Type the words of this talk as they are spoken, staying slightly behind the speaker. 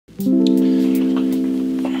Hey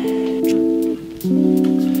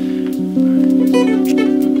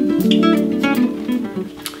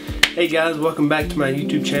guys, welcome back to my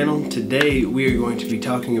YouTube channel. Today we are going to be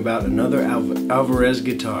talking about another Alvarez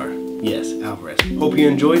guitar. Yes, Alvarez. Hope you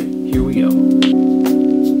enjoy it. Here we go.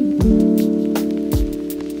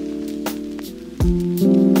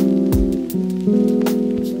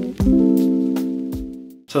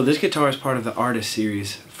 So this guitar is part of the artist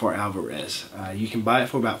series for Alvarez. You can buy it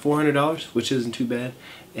for about $400, which isn't too bad,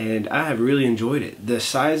 and I have really enjoyed it. The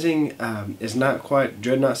sizing is not quite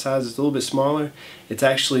dreadnought size, it's a little bit smaller. It's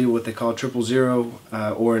actually what they call 000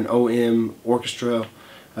 or an OM orchestra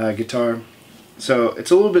guitar. So it's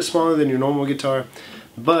a little bit smaller than your normal guitar,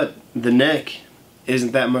 but the neck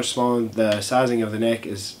isn't that much smaller. The sizing of the neck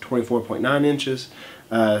is 24.9 inches.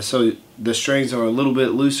 So the strings are a little bit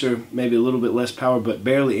looser, maybe a little bit less power, but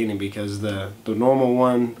barely any, because the normal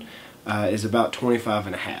one is about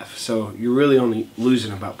 25.5. So you're really only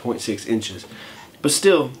losing about 0.6 inches. But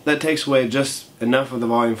still, that takes away just enough of the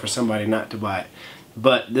volume for somebody not to buy it.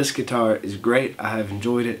 But this guitar is great. I have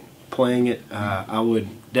enjoyed it, playing it. I would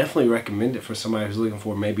definitely recommend it for somebody who's looking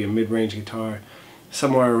for maybe a mid-range guitar,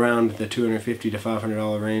 somewhere around the $250 to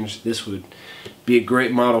 $500 range. This would be a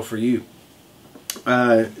great model for you.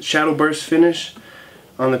 Shadow burst finish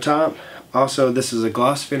on the top. Also, this is a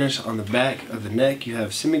gloss finish on the back of the neck. You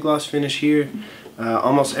have semi-gloss finish here.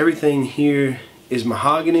 Almost everything here is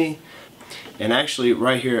mahogany, and actually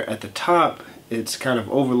right here at the top it's kind of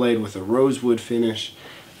overlaid with a rosewood finish.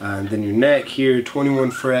 And then your neck here,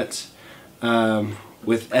 21 frets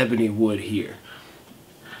with ebony wood here.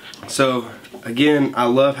 So again, I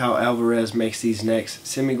love how Alvarez makes these necks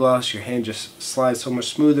semi-gloss. Your hand just slides so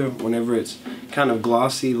much smoother whenever it's kind of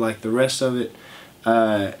glossy like the rest of it.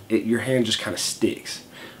 Your hand just kind of sticks.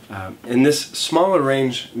 And this smaller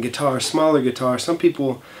range guitar, smaller guitar, some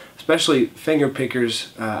people, especially finger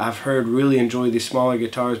pickers, I've heard really enjoy these smaller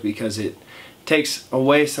guitars because it takes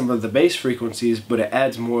away some of the bass frequencies, but it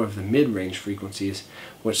adds more of the mid-range frequencies,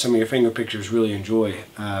 which some of your finger pickers really enjoy.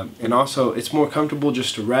 And also, it's more comfortable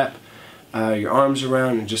just to wrap your arms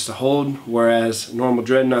around and just to hold, whereas normal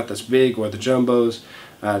dreadnought that's big, or the jumbos,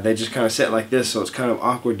 they just kind of sit like this, so it's kind of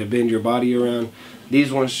awkward to bend your body around.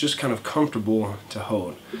 These ones just kind of comfortable to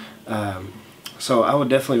hold. So I would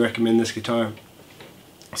definitely recommend this guitar.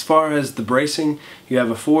 As far as the bracing, you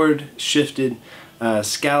have a forward shifted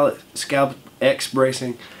scallop X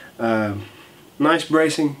bracing. Nice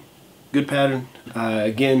bracing, good pattern.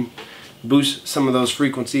 Again, boosts some of those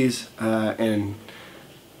frequencies and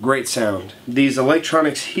great sound. These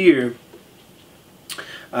electronics here,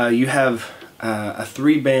 you have a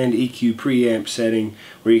 3-band EQ preamp setting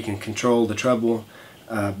where you can control the treble,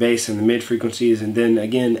 bass, and the mid frequencies. And then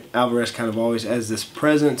again, Alvarez kind of always adds this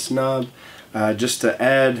presence knob just to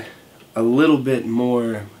add a little bit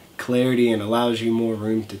more clarity and allows you more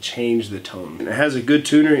room to change the tone. And it has a good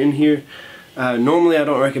tuner in here. Normally I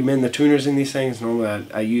don't recommend the tuners in these things. Normally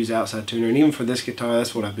I use outside tuner, and even for this guitar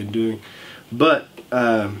that's what I've been doing. But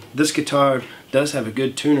this guitar does have a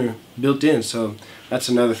good tuner built in, so that's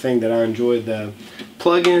another thing that I enjoyed. The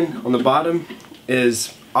plug-in on the bottom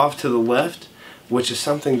is off to the left, which is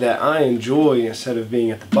something that I enjoy instead of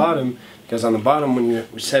being at the bottom, because on the bottom when you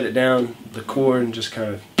set it down, the cord just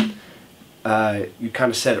kind of you kind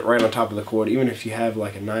of set it right on top of the cord. Even if you have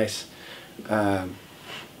like a nice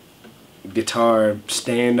guitar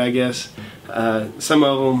stand, I guess, some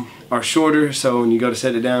of them are shorter, so when you go to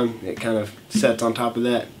set it down, it kind of sets on top of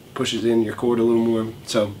that, pushes in your cord a little more.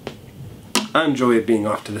 So I enjoy it being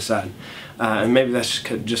off to the side, and maybe that's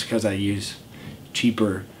just because I use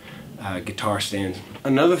cheaper guitar stands.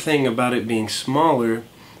 Another thing about it being smaller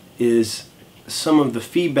is some of the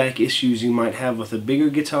feedback issues you might have with a bigger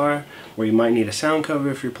guitar, where you might need a sound cover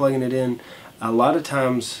if you're plugging it in. A lot of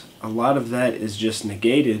times, a lot of that is just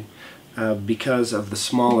negated because of the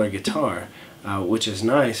smaller guitar, which is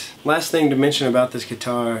nice. Last thing to mention about this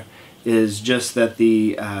guitar is just that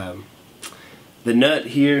the nut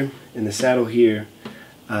here and the saddle here,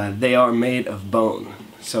 they are made of bone.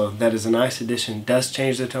 So that is a nice addition. Does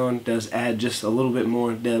change the tone, does add just a little bit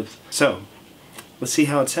more depth. So let's see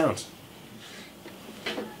how it sounds.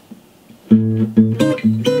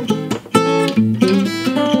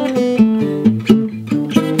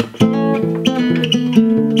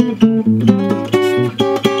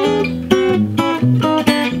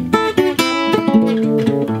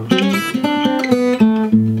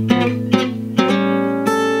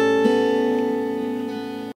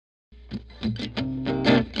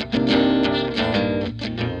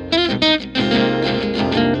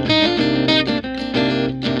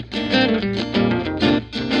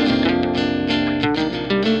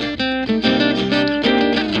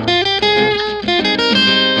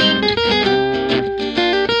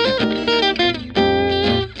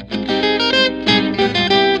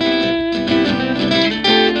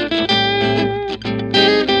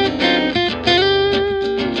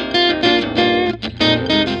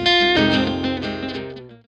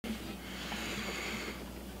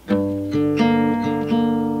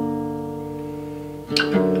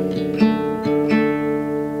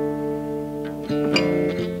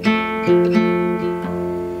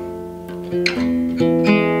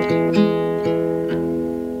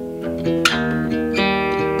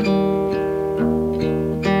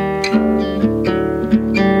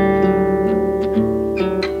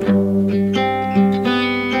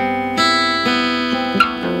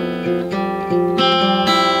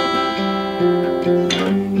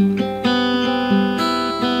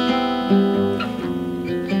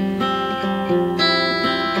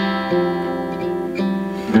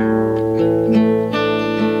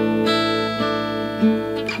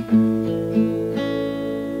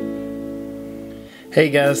 Hey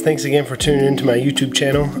guys, thanks again for tuning into my YouTube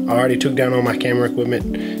channel. I already took down all my camera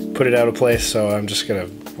equipment, put it out of place, so I'm just gonna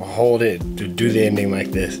hold it to do the ending like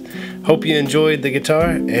this. Hope you enjoyed the guitar,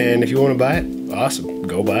 and if you want to buy it, awesome,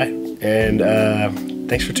 go buy it. And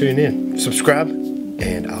thanks for tuning in. Subscribe,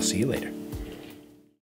 and I'll see you later.